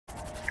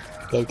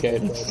Okay.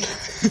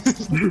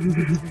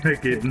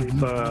 Again.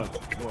 So,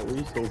 what were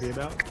you talking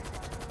about?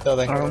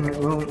 Nothing.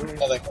 Well,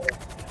 Nothing.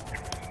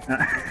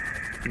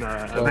 No,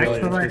 I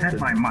thought I had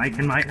my mic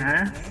in my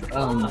ass.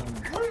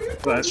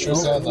 But Sure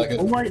sound like it.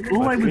 all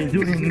I was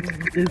doing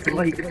is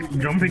like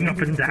jumping up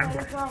and down.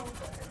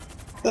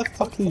 The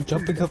fuck are you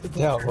jumping up and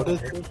down? What are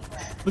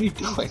you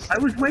doing? I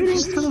was waiting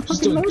for the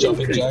Just fucking doing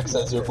jumping loading jacks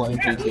as you're playing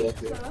GTA.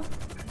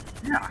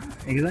 Yeah,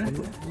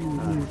 exactly.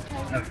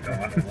 Oh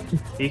god.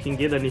 you can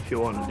get in if you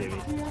want, Demi.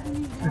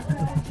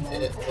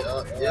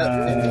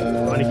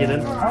 Yeah. Want to get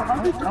in?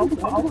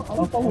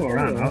 I'll follow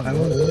around.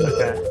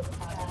 Okay.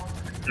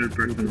 Third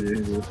person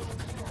view.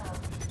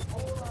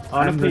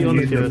 I'm gonna put you on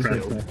the using first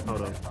the field.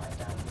 Hold on.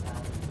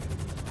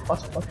 What?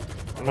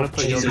 I'm gonna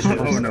put you on the Jesus. first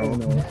Oh field. no.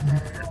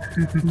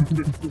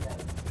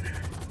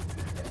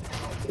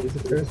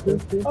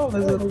 Oh,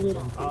 there's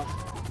a...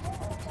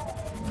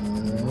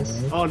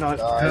 Oh no.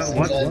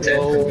 What?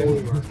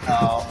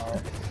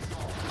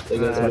 They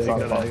go to the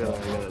front bar.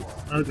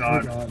 Oh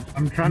god.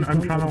 I'm trying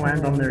to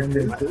land on there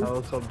too. My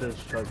helicopter's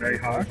Very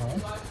hard.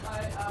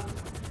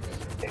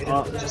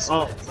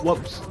 Oh,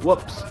 whoops,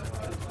 whoops,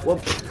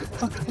 whoops.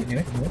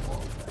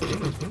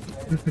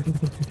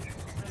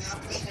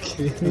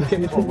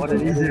 Oh, what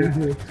did he do?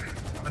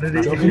 What did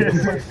he do?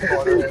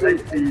 I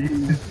see.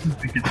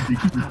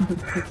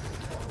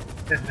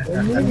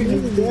 I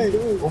can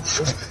see.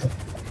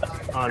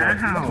 Oh no,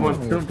 come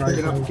on, Don't die.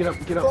 get up.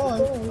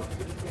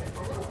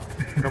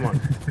 Come on,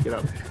 get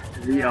up.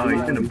 Yeah,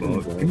 he's in a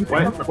boat.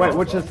 Wait,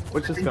 watch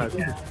this guy.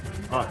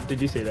 Oh,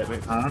 did you see that, mate?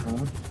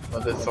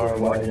 A bit far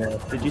away.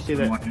 Did you see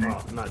that? Watching.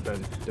 Oh, no,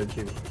 don't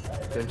shoot me.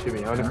 Don't shoot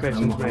me. I want to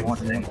questions, mate.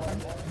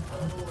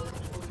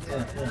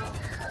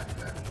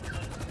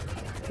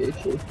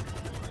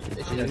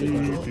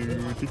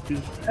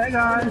 Hey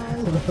guys!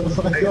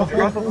 I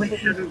probably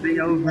shouldn't be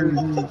over.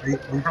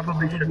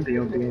 Probably shouldn't be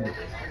over here.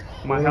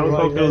 My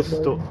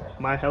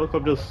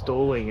helicopter's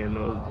stalling and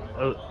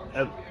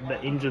the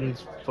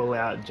engine's full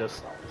out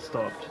just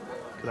stopped.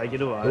 Could I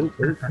get a ride?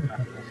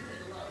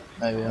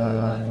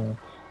 Maybe,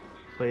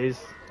 Please,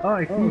 Oh,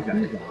 I see you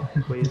guys.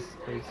 please.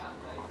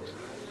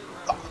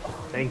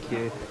 Thank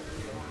you.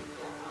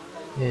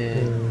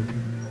 Yeah.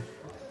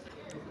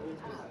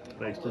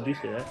 Wait, did you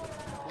see that?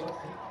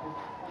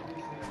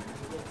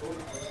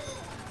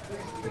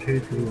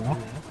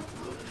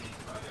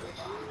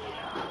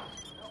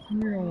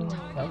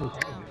 That was...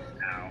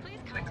 Ow.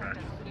 Thank God.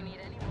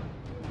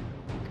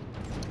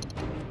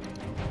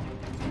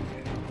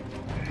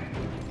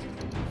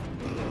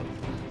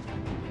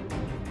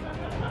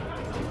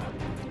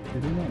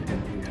 Did he not hit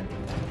you yet?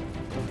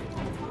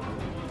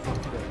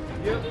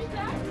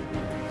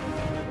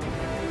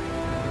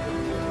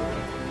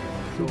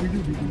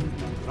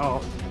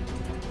 Oh,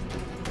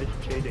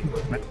 it's cheating.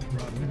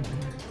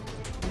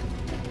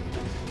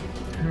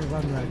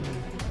 Run, Max.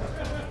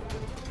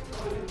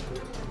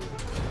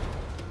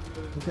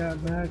 Look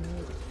out, Max.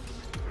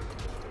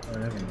 Oh,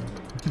 never mind.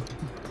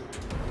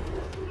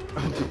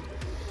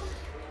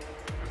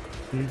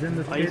 He's in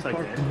the Why you skate like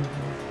park. that?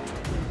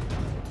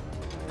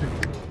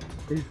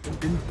 He's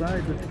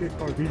inside the skate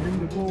park. He's in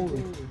the pool.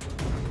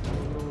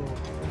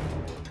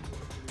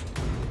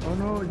 Oh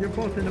no, you're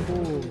both in the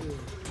pool.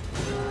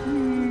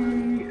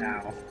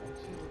 Ow.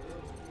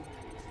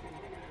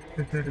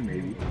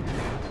 Maybe.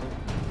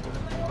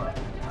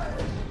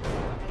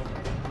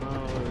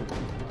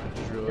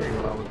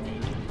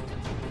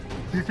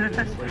 You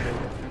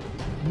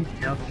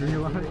just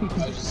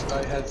realized.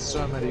 I had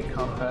so many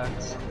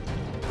comebacks.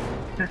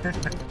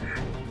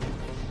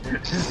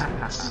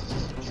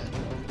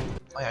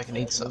 Like I can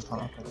eat stuff,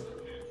 huh?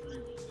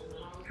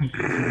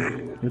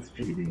 That's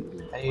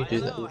cheating. How do you do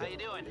that?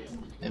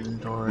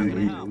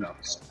 Inventory.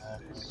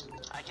 Specs.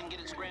 I can get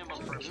it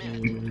scrambled for a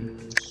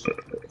minute.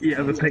 You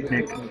have a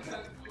picnic.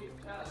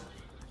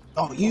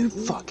 Oh, you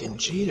fucking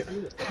cheater!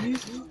 You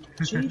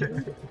fucking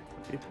cheater!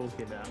 You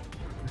talking about?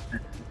 You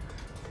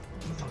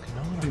fucking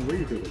know What are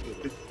you doing?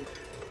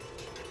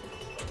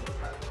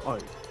 Oh,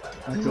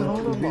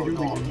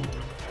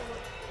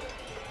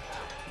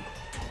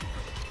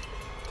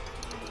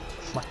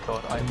 my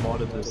god, I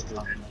modded this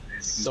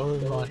so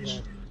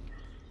much.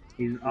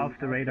 He's off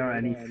the radar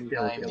and he's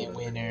still I'm the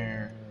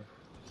winner.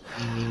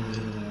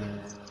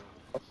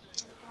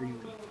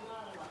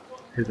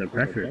 His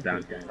oppressor is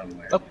down here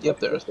somewhere. Oh, yep,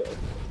 there is.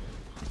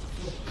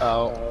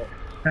 Oh.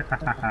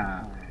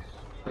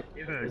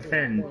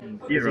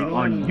 10-0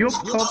 on your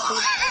cup.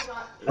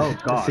 Oh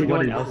god, has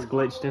what anyone is else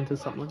glitched into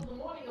something?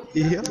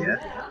 Yep.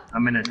 Yes,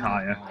 I'm in a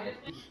tire.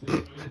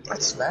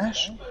 Let's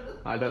smash.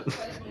 I don't.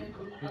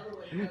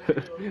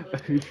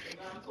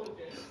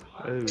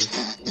 Oh,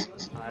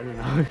 I don't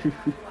know.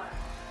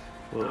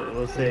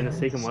 We'll see in a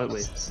second, won't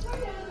we?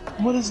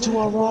 What is to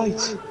our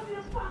right?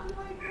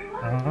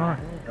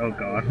 Oh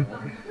god.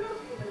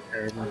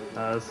 Terrible.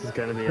 This is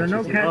going to be So no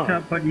interesting. catch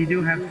up, but you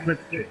do have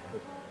slipstream.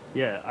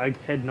 Yeah, I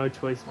had no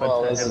choice but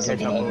Well, to this have is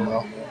catch up.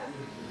 well.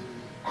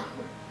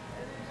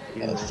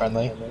 And it's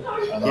friendly.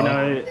 You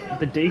know,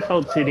 the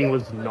default setting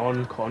was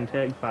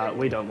non-contact, but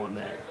we don't want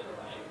that.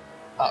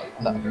 Oh,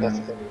 no, that's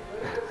okay.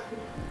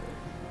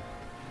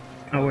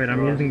 Oh wait,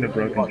 I'm using the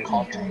broken What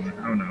content?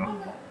 Oh no.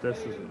 This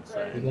is You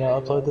insane. gonna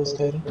upload this,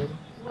 Kaden?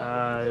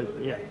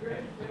 Yeah.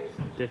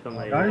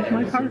 Definitely Guys,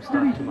 my add some car's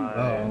stuff pretty to my...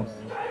 Oh.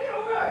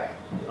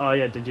 Oh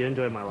yeah, did you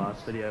enjoy my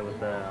last video with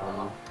the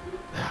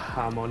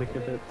harmonica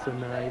bits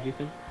and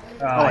everything?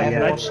 Oh, Oh, wait,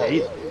 can I yeah.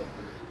 cheat?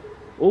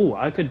 Oh,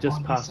 I could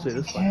just pass through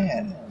You this way.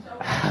 can.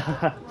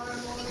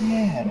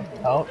 Yeah.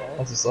 Oh,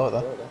 that's a slow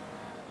though.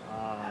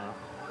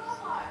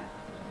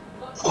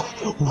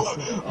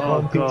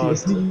 Oh god.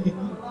 PTSD.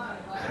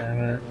 Damn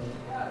it.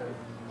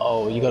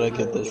 Oh, you gotta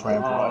get this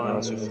ramp right, or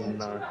else you're fucked.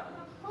 No.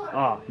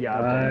 Oh, yeah,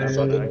 I got it.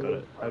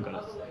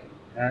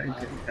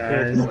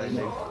 Here's the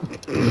landing.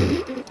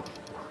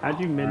 How'd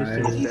you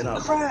manage to set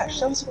up? Crash!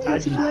 That was a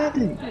perfect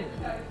landing!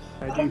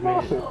 How'd you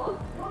manage?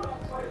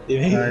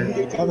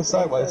 You're kind of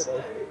sideways.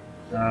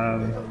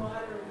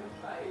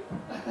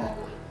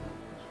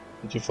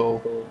 Did you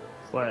fall?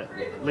 Wait,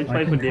 let's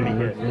wait for Demi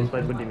here. Let's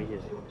wait for Demi here.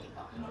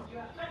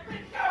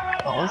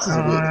 Oh, this is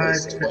a weird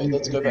place to wait.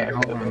 Let's go back.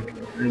 Hold on.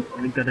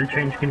 We gotta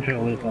change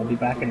controllers. I'll be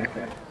back in a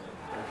sec.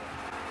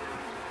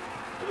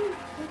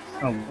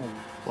 Oh.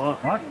 What?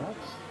 What?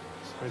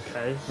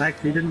 Okay.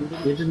 Max, you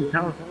didn't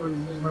tell us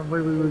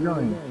where we were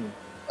going.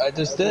 I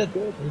just did.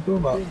 What are you doing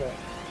about?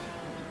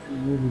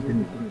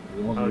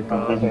 Oh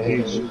god. I'm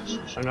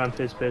going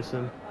first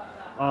person.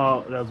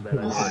 Oh, that was a bad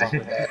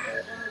idea.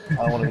 I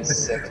want to be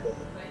sick.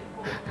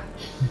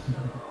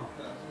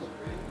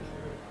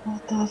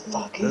 What the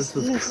fuck is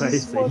This this? is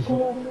crazy.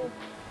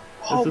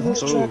 How This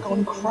this is track cool.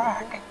 on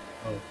crack?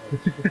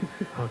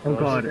 Oh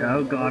god,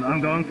 I'm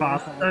going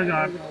fast. Oh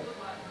god.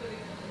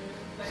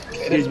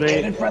 Excuse me.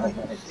 Kaden, friendly.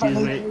 Excuse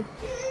me.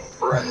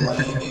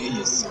 Friendly,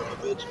 you son of a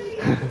bitch.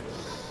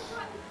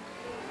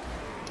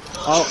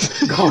 Oh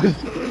god.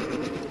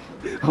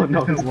 Oh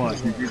no. What?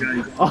 Did you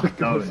guys? Oh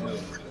god.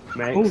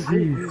 Max. Oh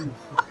jeez.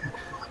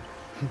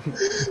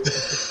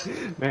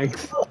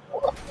 Max.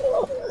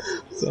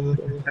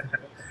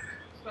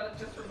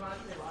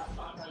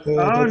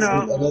 Oh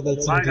no. I bet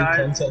that's some Bye good guys.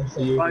 content for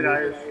you. Bye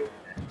guys.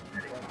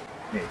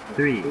 Okay,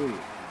 3,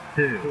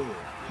 2,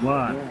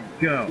 1,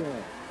 go.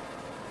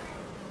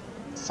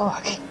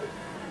 Fuck.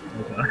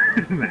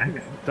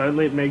 Max. Don't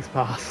let Max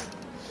pass.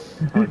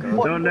 Oh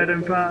god. Don't let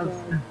him pass.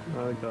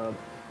 Oh god.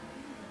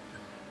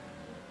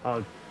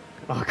 Oh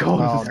god.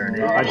 Oh,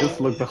 no. I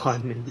just looked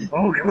behind me.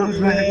 Oh come on,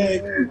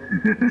 Max.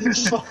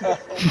 Fuck.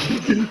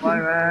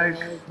 Bye, Max.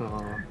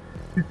 Oh.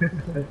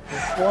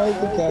 Why is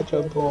the catch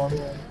up on?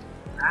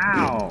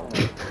 Ow.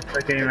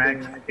 Okay,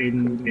 Max.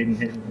 Aiden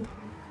hit me.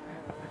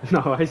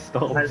 No, I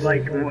stopped. I was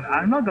like, well,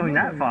 I'm not going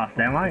that fast,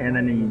 am I? And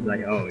then he's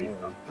like, oh, he's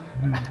not.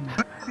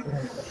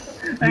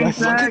 Thanks,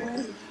 Max.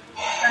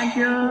 Thank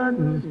you.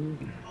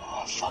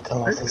 Oh, fuck, I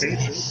love this game.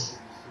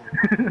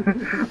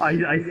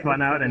 I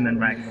spun out and then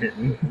Max hit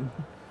me.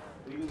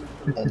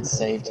 And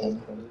saved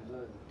him.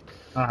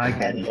 Oh, hi,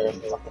 And Kaden. you're a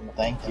fucking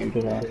thank you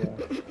to that.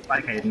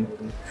 Bye, Kaden.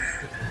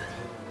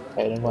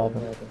 Kaden, what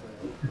happened?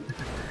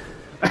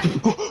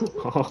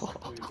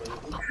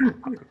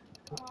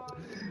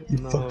 You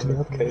fucked me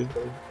up, Kaden.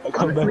 I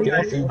come back Honestly,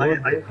 after you, bud.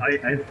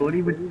 I thought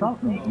he would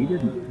stop me. He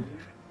didn't.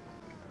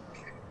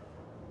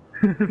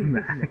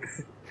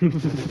 Max.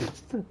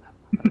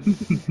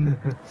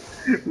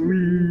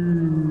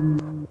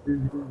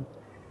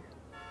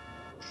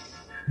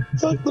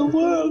 Fuck the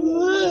world!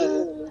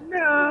 No.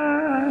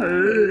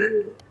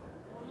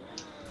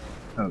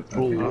 Oh,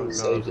 okay. Oh,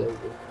 saved it.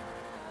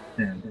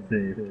 Damn,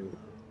 save.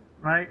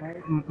 My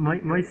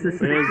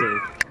sister. Where is he?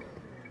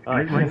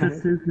 My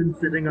sister's been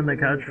sitting on the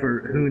couch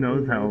for who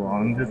knows how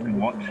long, just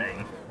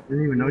watching.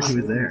 Didn't even know she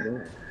was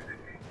there.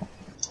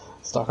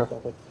 Stalker.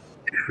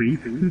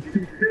 Creep.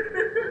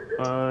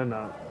 Oh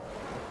no.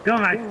 Go,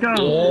 Max, go! Yeah.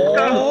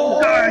 Go!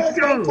 Max,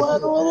 go!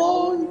 Plan all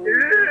along!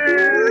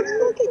 Yeah! Let's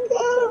fucking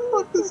go!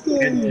 Fuck this Get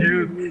game!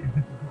 juked!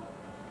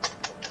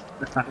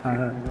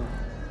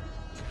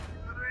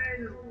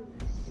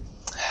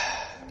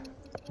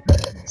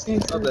 This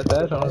game's not that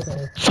bad,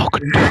 honestly.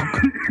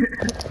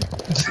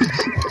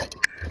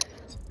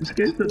 This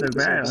game's not that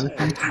bad,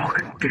 honestly.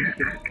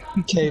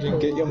 Kaden,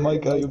 get your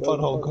mic out your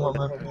butthole, come on,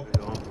 man.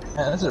 Man,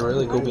 that's a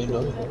really cool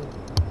BMW.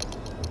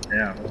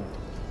 Yeah.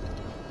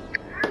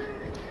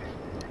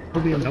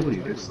 BMW.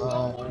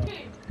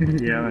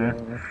 Yeah,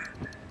 man.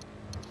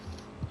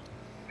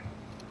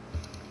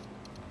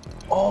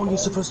 Oh, you're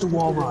supposed to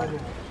wall ride.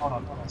 Hold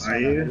on. Are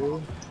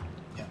you?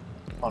 Yeah.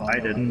 Hold on. I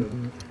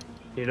didn't.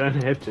 You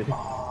don't have to.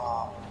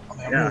 Oh, I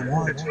mean, I Yeah. really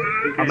want to.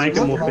 I'll make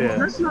it more fair.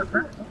 That's not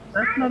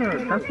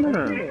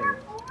a.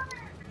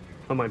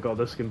 Oh my god,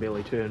 this can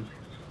barely turn.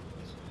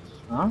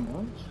 Huh?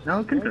 No,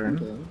 it can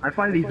turn. I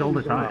find these all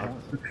the time.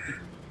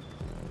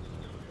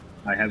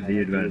 I have the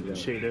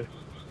advantage. Cheater.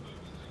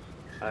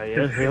 Oh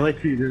yeah, really?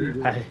 Cheater.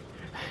 Hey.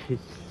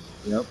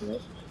 Yep.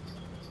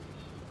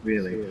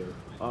 Really?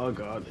 Oh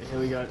god, here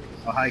we go.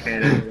 Oh, hi,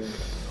 Kaden.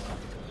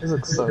 This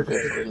looks so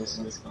good for this.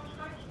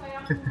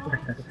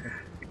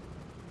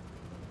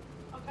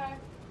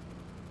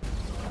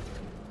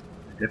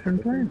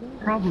 Different plan?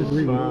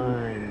 Probably.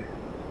 Fine.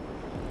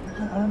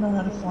 don't know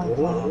how to fly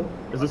plane.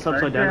 Is this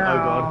upside down? Oh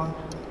god.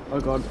 Oh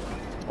god.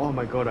 Oh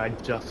my god, I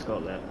just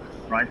got that.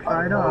 Right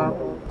side up.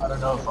 I don't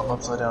know if I'm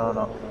upside down or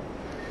not.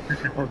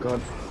 Oh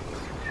god.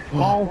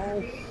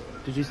 Oh.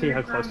 Did you see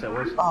how close that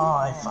was? Oh,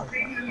 I fucked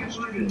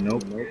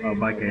Nope. Oh,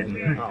 bye,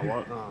 Caden. Oh,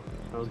 what? Oh,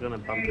 I was gonna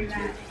bump into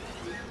you.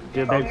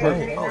 Do a Okay,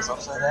 backflip. I was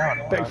upside down.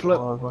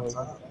 Backflip.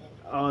 Flip.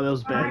 Oh, that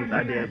was bad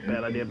idea,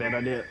 bad idea, bad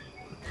idea.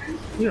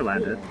 You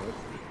landed.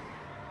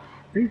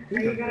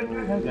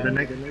 The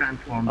next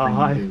transform Oh, thing.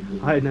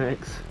 hi. Hi,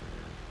 Nex.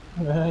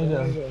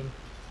 Right,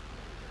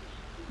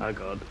 Oh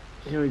god.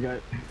 Here we go.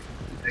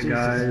 Hey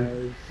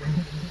guys.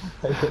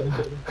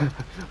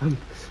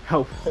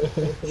 Help.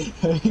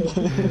 What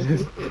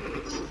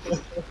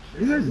are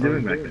you guys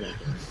doing back there?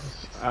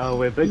 Oh,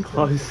 we're a bit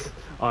close.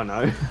 Oh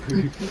no.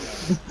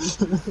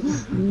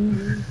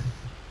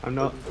 I'm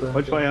not.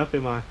 Which way up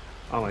am I?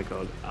 Oh my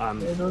god. I'm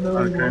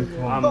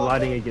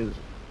lighting against.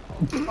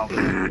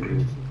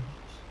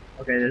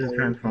 Okay, this is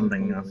transform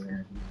thing now.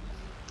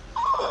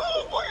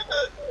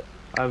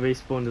 I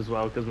respawned as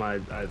well because my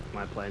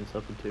plane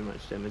suffered too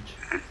much damage.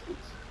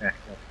 Okay.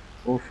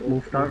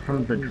 We'll start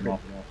from the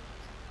drop.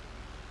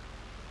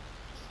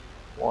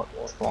 What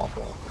drop?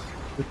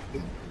 The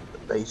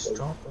base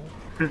drop?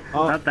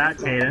 Oh, Not that,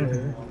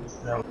 Caden.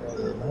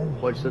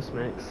 watch this,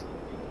 Max.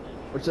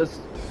 Watch this.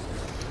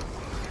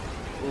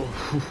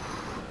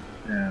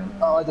 Yeah.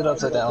 Oh, I did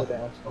upside down.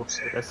 Oops.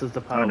 This is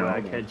the part where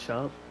I catch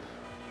up.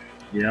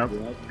 Yep.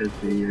 It's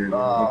the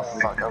Oh,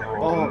 fuck, I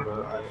rolled.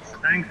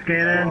 Thanks,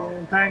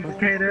 Caden. Thanks,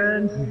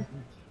 Caden.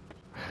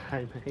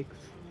 Hey, Max.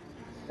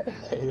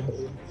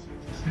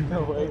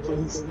 No way,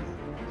 please.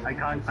 I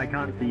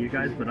can't see you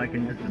guys, but I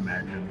can just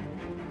imagine.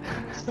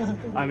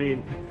 I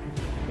mean,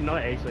 you're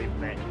not actually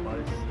that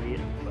close yet,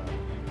 but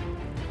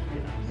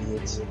you know.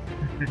 Yes.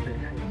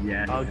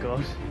 Yes. Oh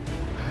gosh,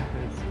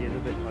 it's getting a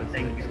bit close.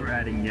 Thank you for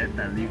adding yes.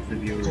 That leaves the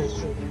viewers.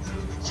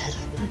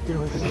 Get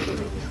away from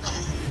me.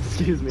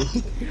 Excuse me.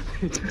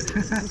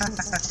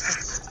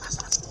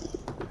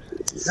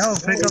 No,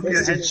 pick up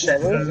your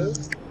headset.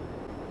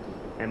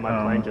 And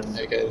my plane just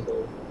Okay.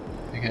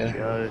 Okay.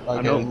 go.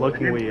 I'm not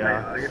looking where you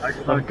are. I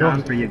slowed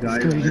down for you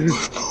guys.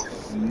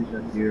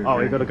 Oh,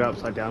 we gotta go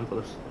upside down for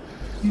this.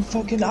 You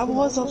fucking, I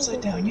was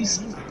upside down, you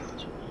son of a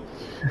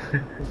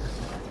bitch.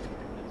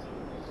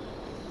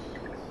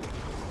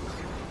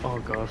 Oh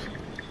gosh.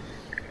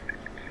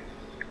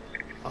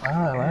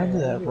 Ah, I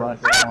landed that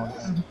right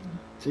on.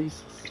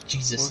 Jesus.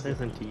 Jesus. What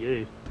happened to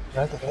you?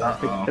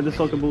 Uh-oh. Hit the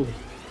soccer ball.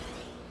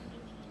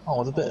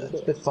 Oh, it's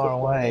a bit far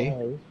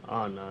away.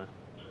 Oh no.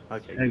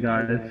 Okay. Hey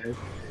guys.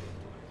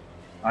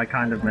 I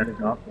kind of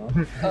messed up.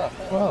 Oh,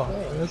 well,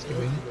 that's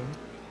convenient.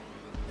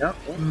 Yep.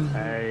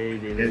 Hey,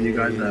 Yeah, Denny. you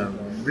guys are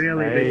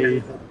really Hey.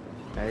 big.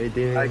 Hey,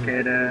 Denny. Bye,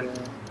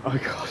 Caden. Oh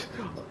god.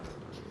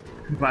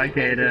 Bye,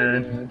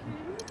 Caden.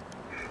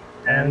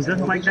 And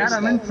just like that,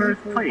 I'm in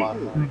first place.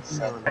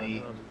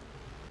 Suddenly.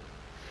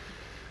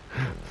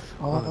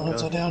 Oh, I'm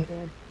upside down.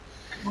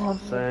 Come on.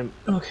 Same.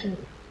 Okay.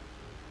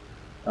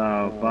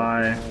 Oh,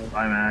 bye.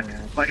 Bye, Mac.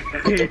 Bye,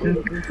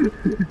 Caden.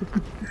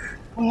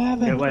 What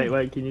happened? Yeah,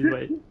 wait, can you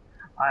wait?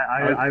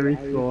 I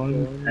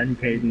respawned, and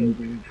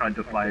Caden tried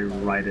to fly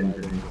right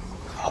into me.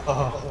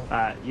 Oh.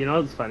 You know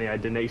what's funny? I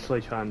didn't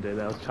actually try and do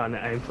that. I was trying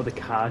to aim for the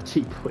car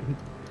cheap win.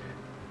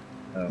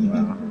 Oh,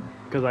 wow.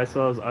 Because I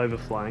saw I was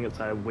overflying it,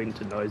 so I went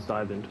to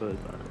nosedive into it.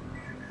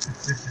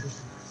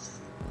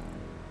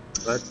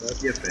 But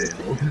you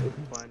failed.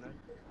 Fine,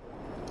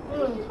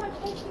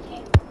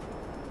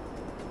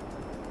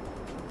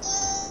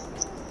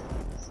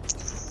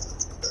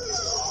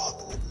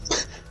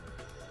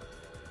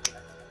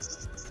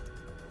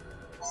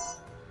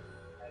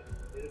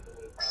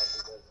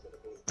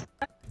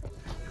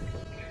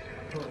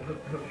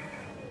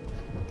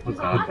 Oh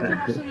god,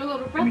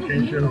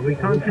 we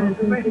can't change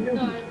the radio.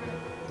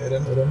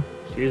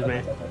 Excuse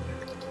me.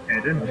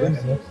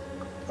 Caden.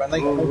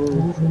 Friendly. Oh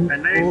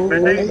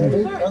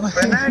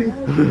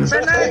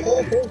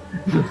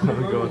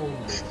god.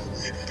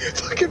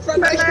 Fucking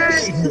friendly.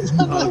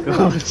 Oh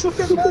god.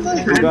 Fucking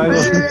friendly. You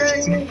guys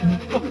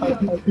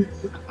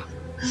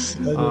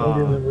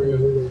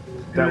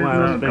that one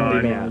I was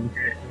bending out.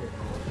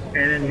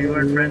 Caden, you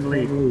are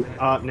friendly.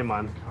 Oh, never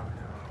mind.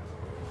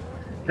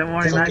 Don't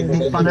worry, Mac,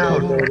 we'll spun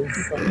out.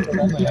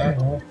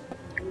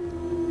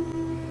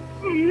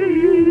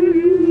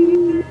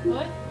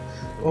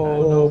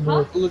 Oh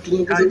no! Look,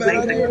 Guys,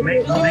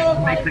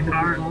 make the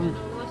car.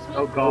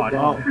 Oh god.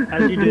 Oh, how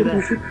did you do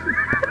that?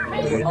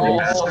 Oh,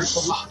 for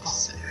fuck's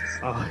sake!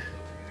 Oh,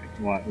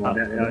 What?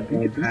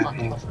 Did you pass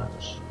me?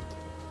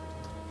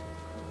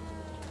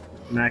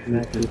 Mac,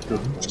 this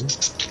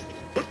is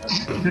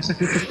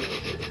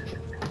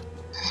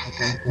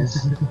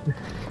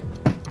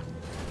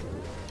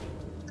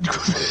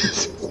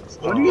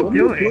What are you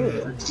doing?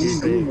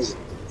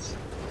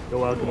 you're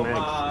welcome,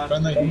 Max.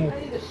 Friendly.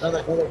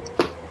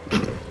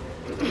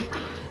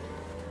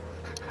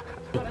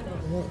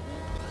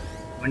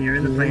 When you're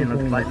in the plane,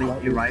 look slightly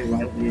to your right and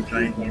you'll see a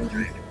giant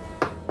Easter egg.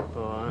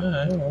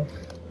 Alright.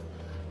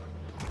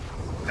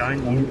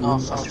 Giant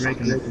Easter egg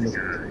in the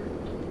sky.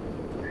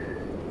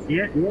 see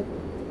it?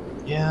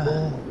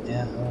 Yeah.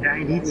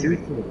 Giant Easter.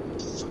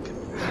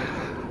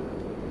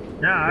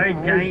 No,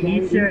 giant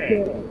Easter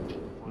egg.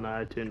 No,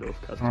 I turned off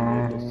custom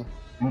vehicles.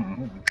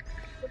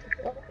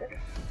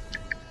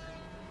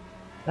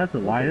 That's a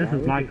lie, this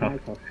is my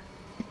custom.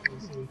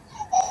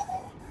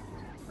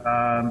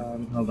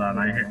 Hold on,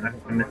 I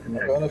missed the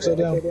Going upside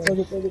down.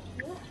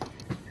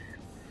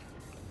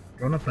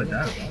 Going upside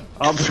down?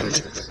 Oh,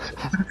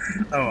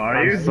 Oh,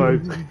 are you?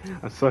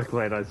 I'm so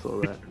glad I saw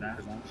that.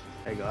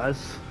 Hey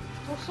guys.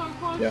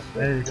 Yeah.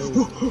 Hey.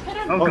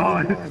 Oh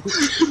god!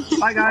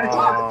 Bye guys!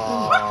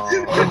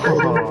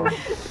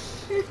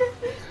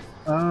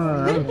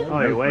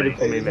 Oh, you waited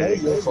for me, man.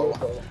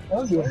 That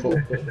was your fault.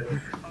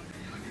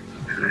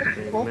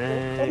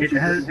 Man. It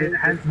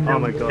has no Oh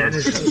my god.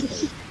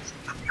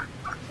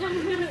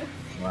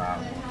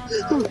 Wow.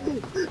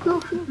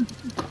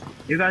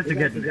 You guys are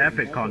getting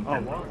epic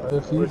content.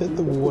 If you hit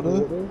the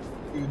water,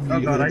 Oh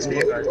god, I see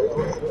you guys.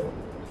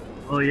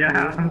 Oh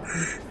yeah.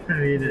 I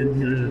mean, it's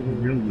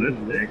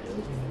realistic.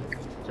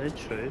 Is that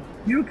true?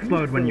 You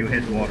explode when you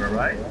hit water,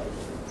 right?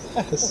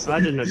 yes. I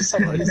didn't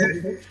explode.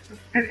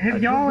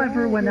 Have y'all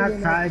ever went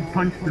outside,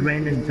 punched the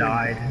rain, and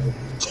died?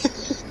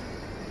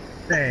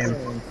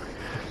 Same.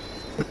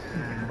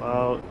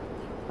 Well,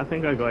 I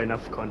think I got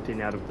enough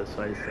content out of this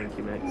phase, thank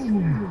you, Max.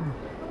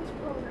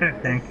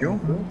 Thank you.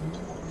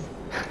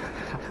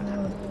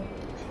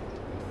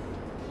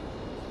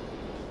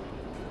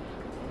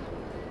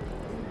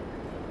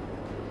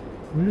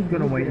 I'm just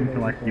gonna wait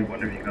until I see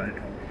one of you guys.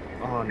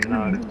 Oh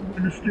no.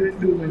 Just do it,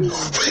 do it.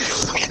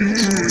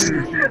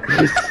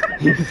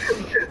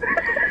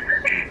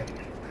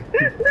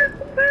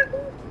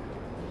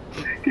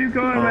 Keep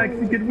going, Max,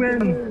 you can win!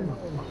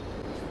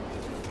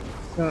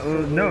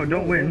 No,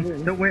 don't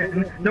win, don't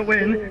win, don't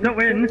win, don't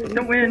win,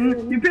 don't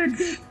win, you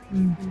bitch!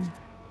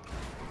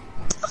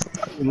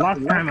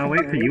 Last time I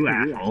wait for you,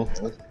 asshole.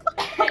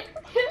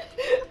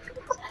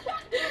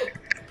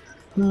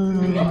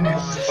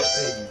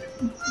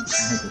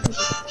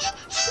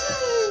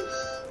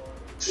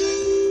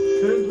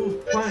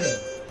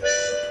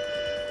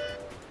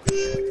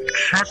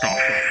 Shut the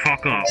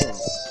fuck up.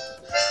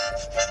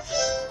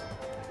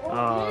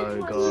 Oh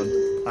god.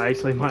 I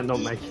actually might not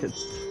make it.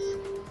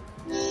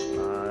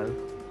 Oh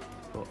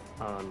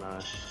no.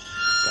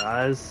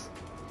 Guys.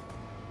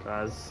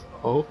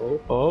 Oh.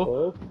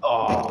 Oh.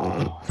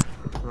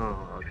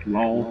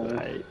 Lol.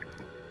 Right.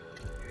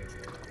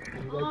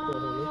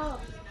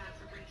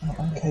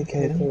 Okay,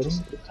 Kaden.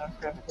 Just don't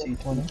grab a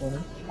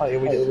T20. Oh, yeah,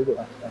 we did.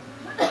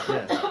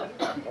 Yeah.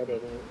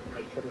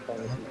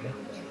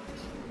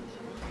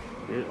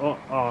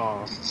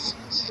 Oh.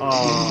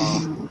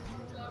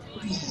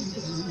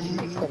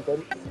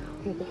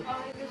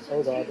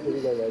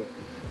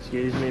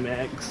 Excuse me,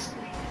 Max.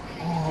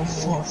 Oh,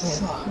 fuck.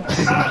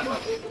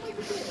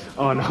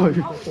 Oh no. I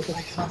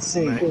can't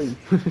see.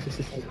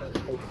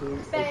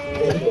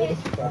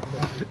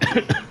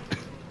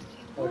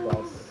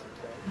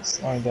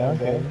 Slowing down,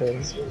 okay.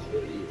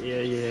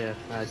 Yeah,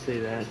 I see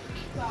that.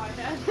 I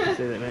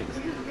see that, Max.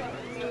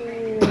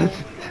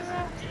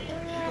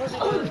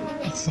 Oh.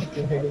 I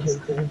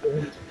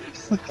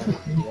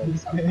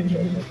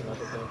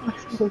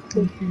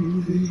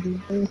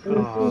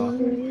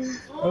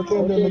think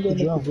I'm gonna make the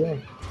jump.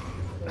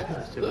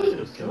 That's too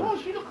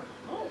much.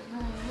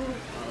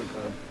 Oh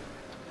god.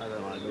 I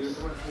don't like this.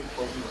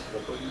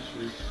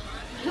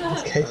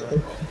 Okay.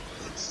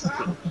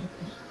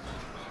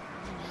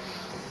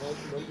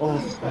 Oh.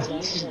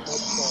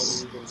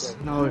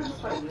 No.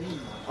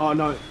 Oh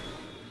no.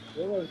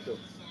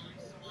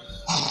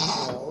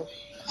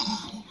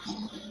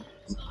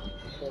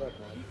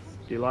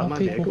 Do you like my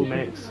vehicle,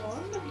 Max?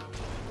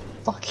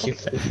 Fuck you.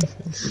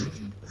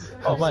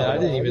 Oh mate, I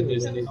didn't even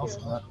lose any health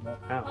on that.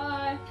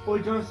 Ow. Boy,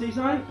 do you want to see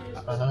something?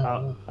 I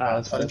know.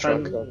 It's fun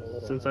truck.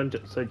 Since I'm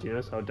so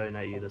generous, I'll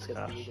donate you this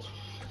car.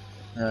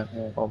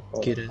 I'll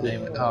get a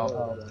name of Carl.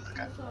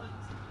 Okay.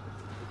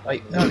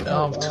 Wait,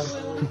 no.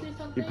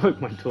 You broke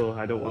my tool,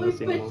 I don't want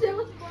this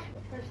anymore.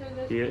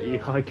 You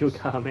like your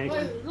car, Max?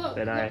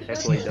 That I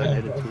happily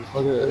donated to you.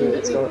 Look at it,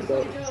 it's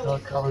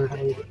not covered.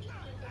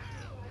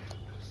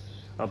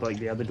 I'll break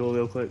the other door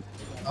real quick.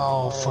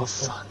 Oh, for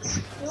fuck's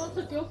sake. You want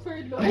a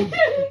girlfriend, no?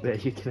 There,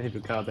 you can have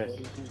your car back.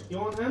 You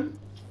want him?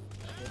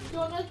 You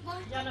want this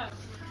one? Yeah, no.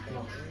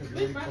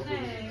 Where's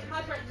Brittany?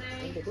 Hi,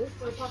 Brittany.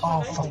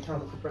 Oh, fuck.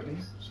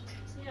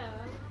 Yeah.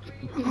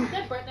 Is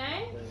that Brittany?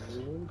 Is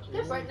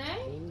that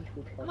Brittany?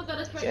 Oh my god,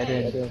 it's Get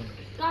Brittany. in.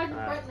 Guys,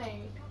 it's Brittany.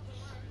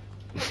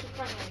 It's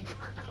Brittany.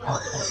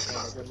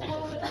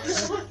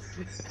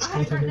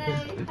 Hi, Brittany.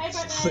 Hey,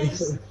 Brittany.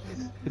 Please.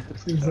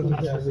 Please don't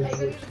have Are you it.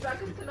 going to the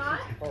breakfast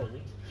tonight?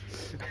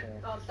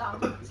 Oh, dumb.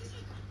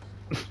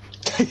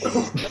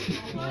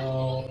 No.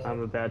 I'm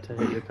about to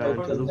hit your car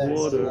into the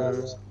water.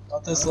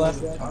 Not this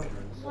left.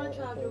 My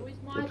charger,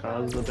 where's my The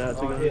car's charger? about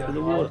to go into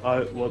the water.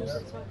 Oh, whoops.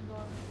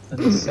 And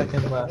the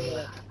second left.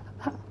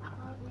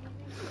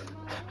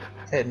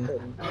 Hidden.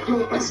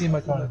 I see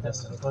my car in the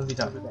distance. What have you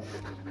done?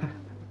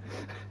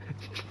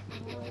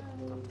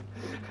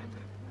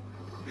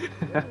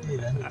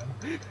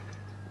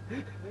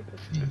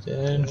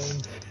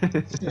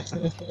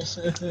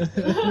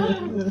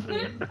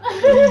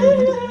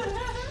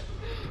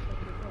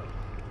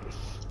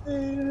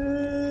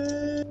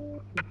 Aiden.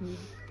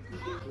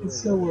 It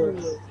still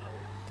works.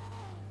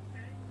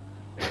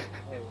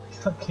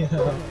 Fucking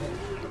hell.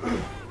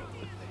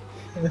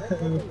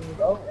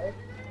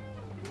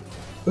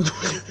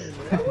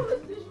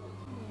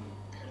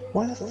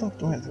 Why the fuck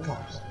do I have the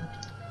cops?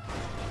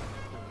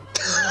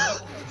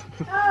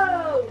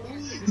 Oh!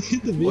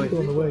 Hit the vehicle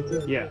on the way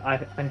too. Yeah, I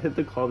hit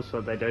the cops,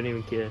 but they don't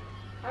even care.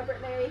 Hi,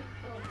 Brittany.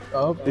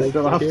 Oh, They're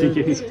still after you.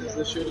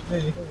 They're shooting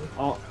me.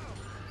 Oh,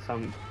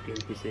 some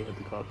NPC hit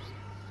the cops.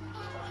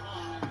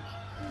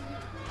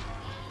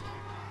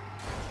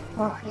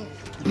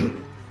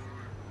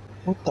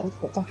 What the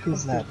fuck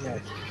is that?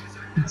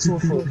 I saw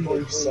for a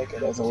brief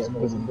second as I was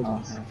moving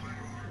past.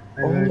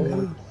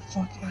 Oh,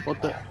 fucking.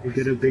 What the? You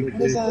get a big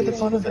What's that at the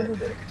front of it?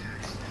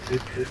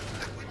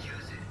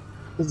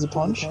 Is it a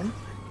punch?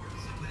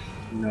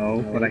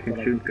 No, but I can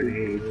shoot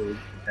grenades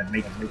that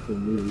make them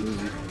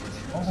move.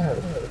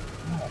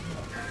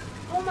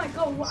 Oh my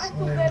god, what I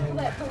feel bad for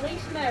that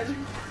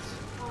policeman.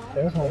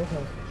 Careful.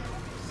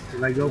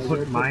 Should I go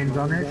put mines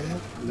on it?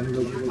 I'm gonna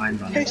go put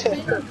mines on it. This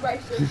is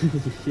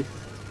racist.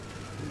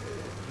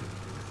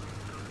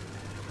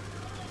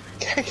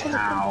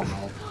 Ow.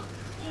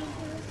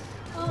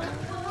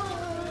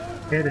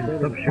 Hayden,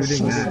 stop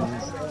shooting, man.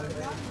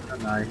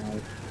 Nice.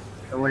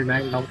 Don't worry,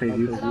 Max, I'll save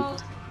you. I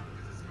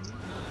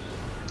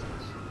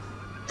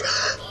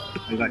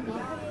got you.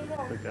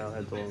 Okay, I'll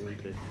head along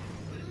with it.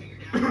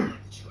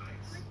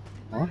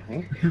 Huh?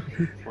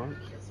 What?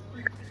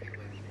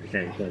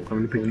 Okay, so I'm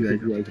gonna put you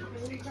guys.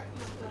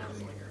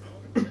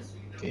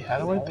 Okay, how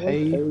do I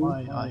pay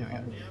my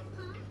iron?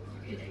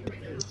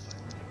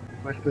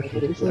 My special.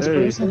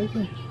 Hey.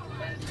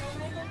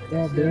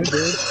 Yeah, dude.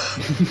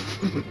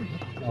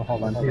 Oh,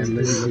 hold on. Here,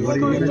 what are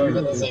you I've gonna got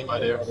do? the same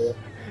idea.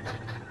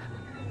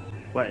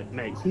 Wait,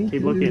 mate,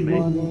 keep looking at me.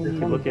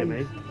 Keep looking at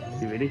me.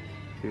 You ready?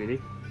 You ready?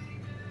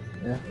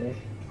 Yeah.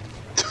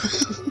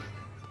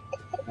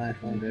 Nice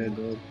one,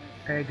 dude.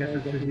 Hey, I guess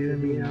it's just you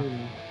and me now.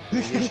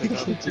 Okay,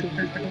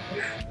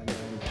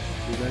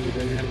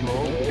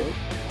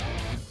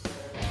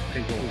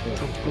 go.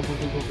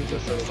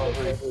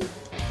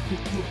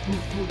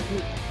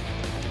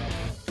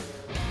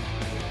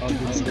 Oh,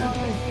 this is good.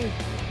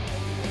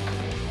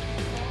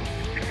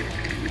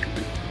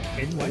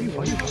 Why you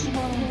just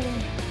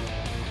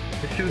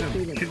shoot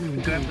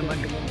him, grab the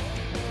money.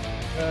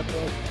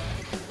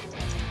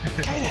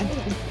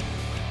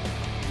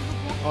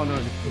 Oh no, I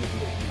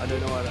don't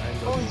know how to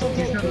angle.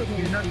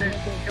 He's not there.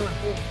 Kill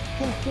him.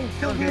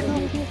 Kill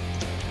him.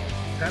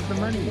 Grab the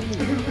money.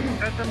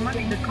 Grab the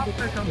money. The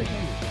cops are coming.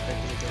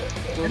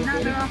 And now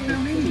they're after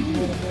me.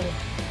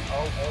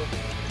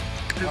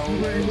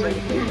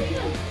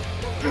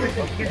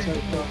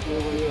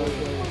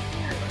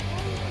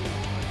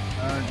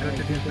 Go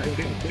to this side.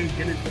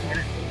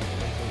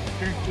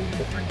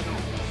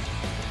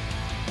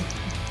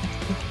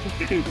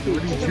 Get it.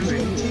 What are you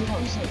doing?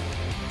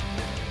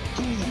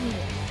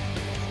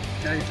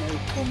 Guys,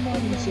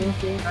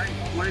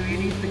 one of you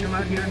needs to come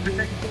out here and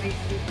protect me.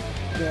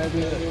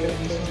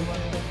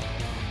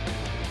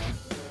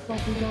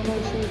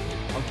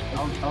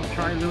 I'll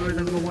try to lure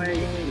them away.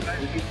 You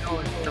guys keep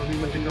going. Tell me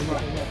when to come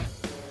up.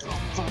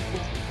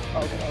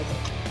 Okay.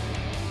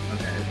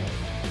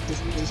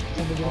 Just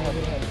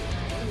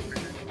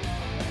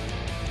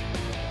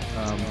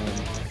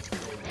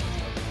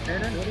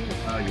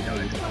Oh, you know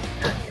it.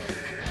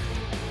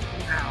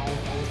 Ow.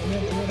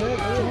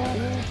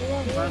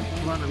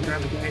 Come on, I'm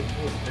grabbing the cake.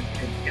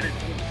 Get it.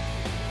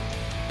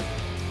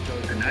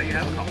 And now you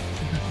have a call.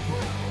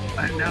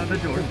 And now the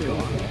door's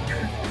gone.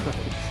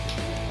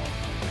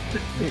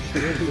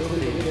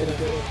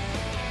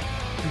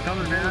 I'm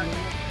coming, man.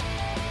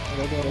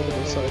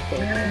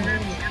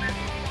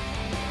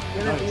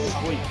 Get it.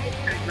 Sweet.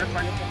 Okay, that's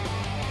fine.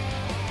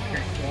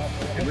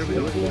 Okay, where we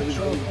go?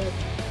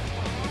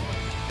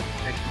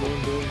 Next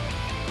one, boom.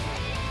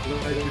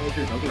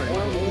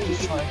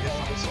 just try and get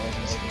from the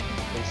sizes.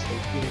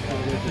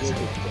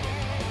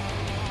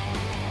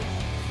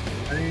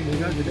 I mean, you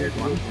guys did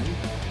one.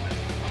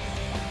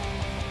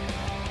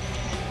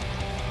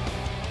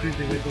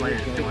 Cruising with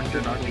players,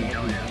 200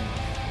 RPL, yeah.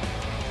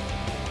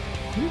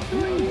 He's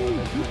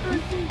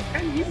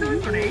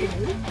throwing grenades.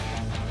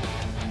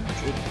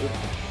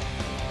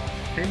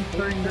 Ken's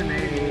throwing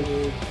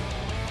grenades.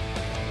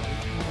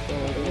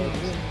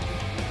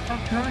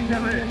 Stop throwing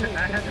them. I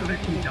had to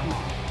let you know.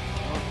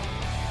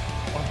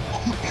 Oh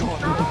my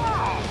god.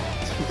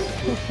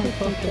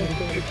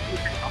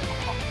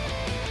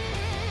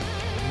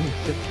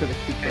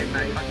 Hey,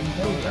 man, fucking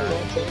kill that.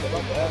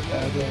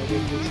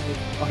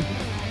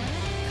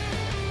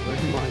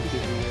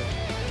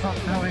 Stop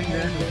throwing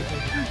them.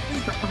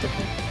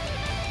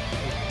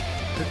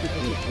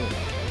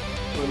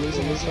 We're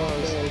losing the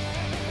stars.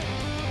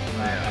 I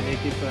need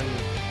to keep going.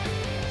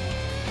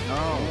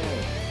 No.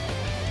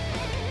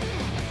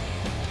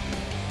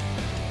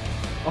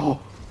 Oh!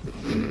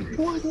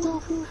 What the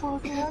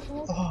fuck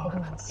happened? Oh,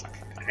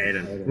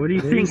 Aiden, what do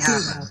you think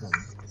happened?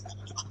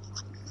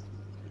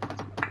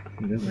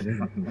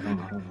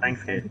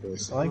 Thanks, kid.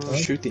 I like to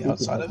shoot the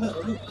outside of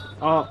it.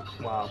 Oh,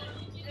 wow.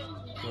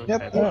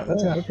 Yep, Okay. alright,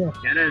 let's go.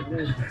 Get it?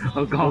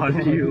 Oh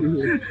god,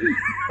 you.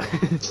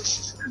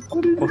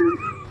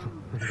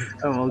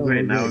 Oh well,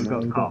 great, now we've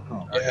got cop.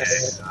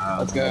 Yes,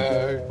 let's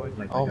go.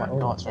 Oh my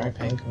god, it's very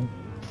pink.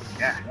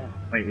 Yeah.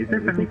 Wait, is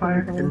there friendly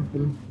fire?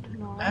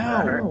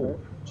 Ow!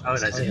 Oh,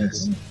 that's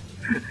it.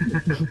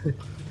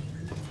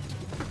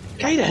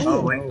 Kaden!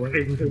 Oh wait,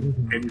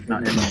 Aiden's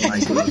not in the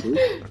light.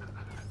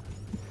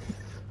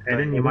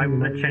 Aiden, you might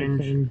want to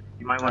change.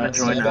 You might want to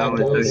join our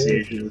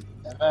association.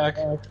 Stand back.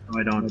 So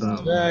I don't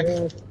Stand back.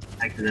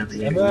 accidentally.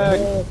 Stand back.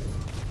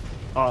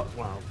 Oh,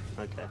 wow.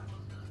 Okay.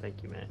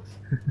 Thank you, Max.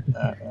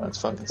 Alright, let's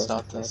fucking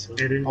stop this.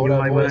 Aiden, Hold you on,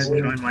 might want boys. to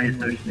join my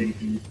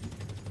association.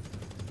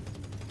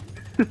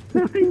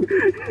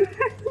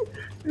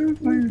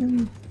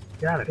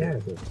 Get out of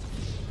here.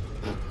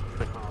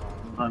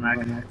 Oh,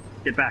 Max,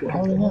 get back.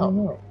 Holding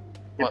out.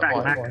 Get back,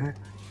 What? Max.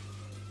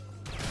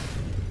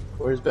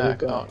 Where's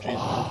back? Oh, jeez.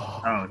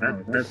 Oh,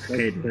 that's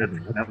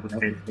Caden. That was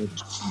Caden.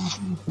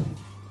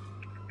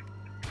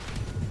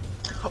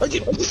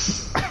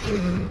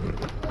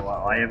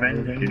 Well, I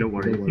avenged you, don't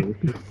worry.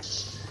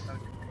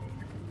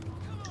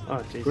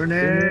 Oh, jeez.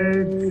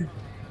 Grenade!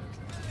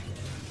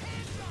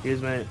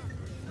 Here's mate.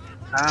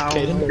 Ow!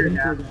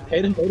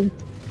 Kaden.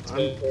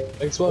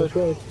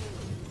 Explode.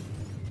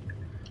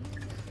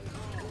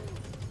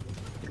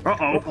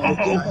 Uh-oh!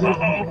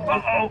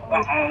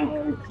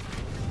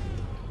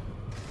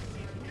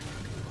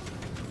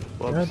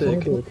 Whoops.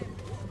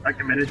 I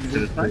committed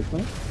suicide.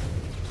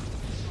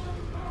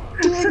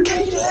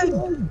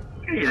 Kaden!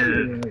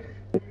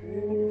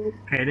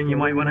 Caden, you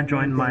might want to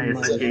join my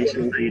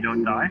association so you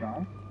don't die.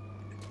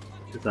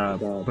 Just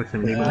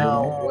proximity mine.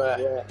 Ow,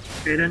 where?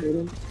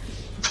 Caden?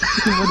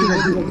 What did I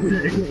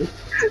do?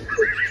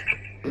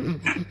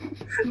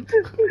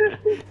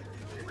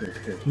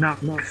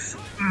 Knocks.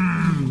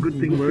 Good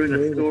thing we're in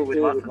a store with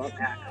lots of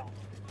snacks.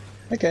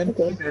 Okay.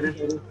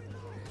 Caden.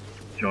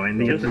 Join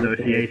the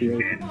association,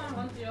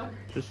 Caden.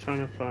 Just trying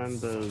to find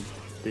the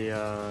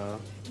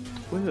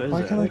where is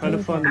Why it? can't I'm I trying to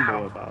get find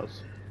the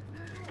bars.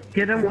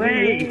 Get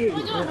away!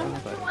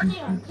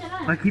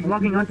 I keep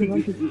locking onto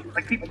you.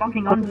 I keep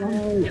locking onto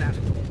you. Get out.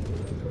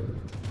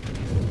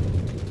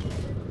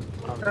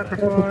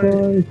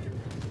 Okay.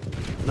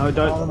 No,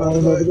 don't.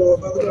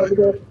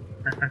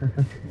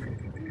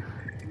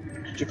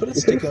 Did you put a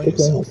stick on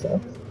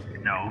yourself?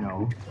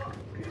 No.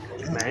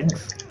 Max?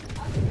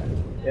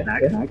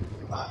 Max?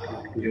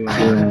 You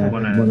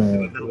wanna do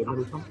a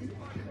little something?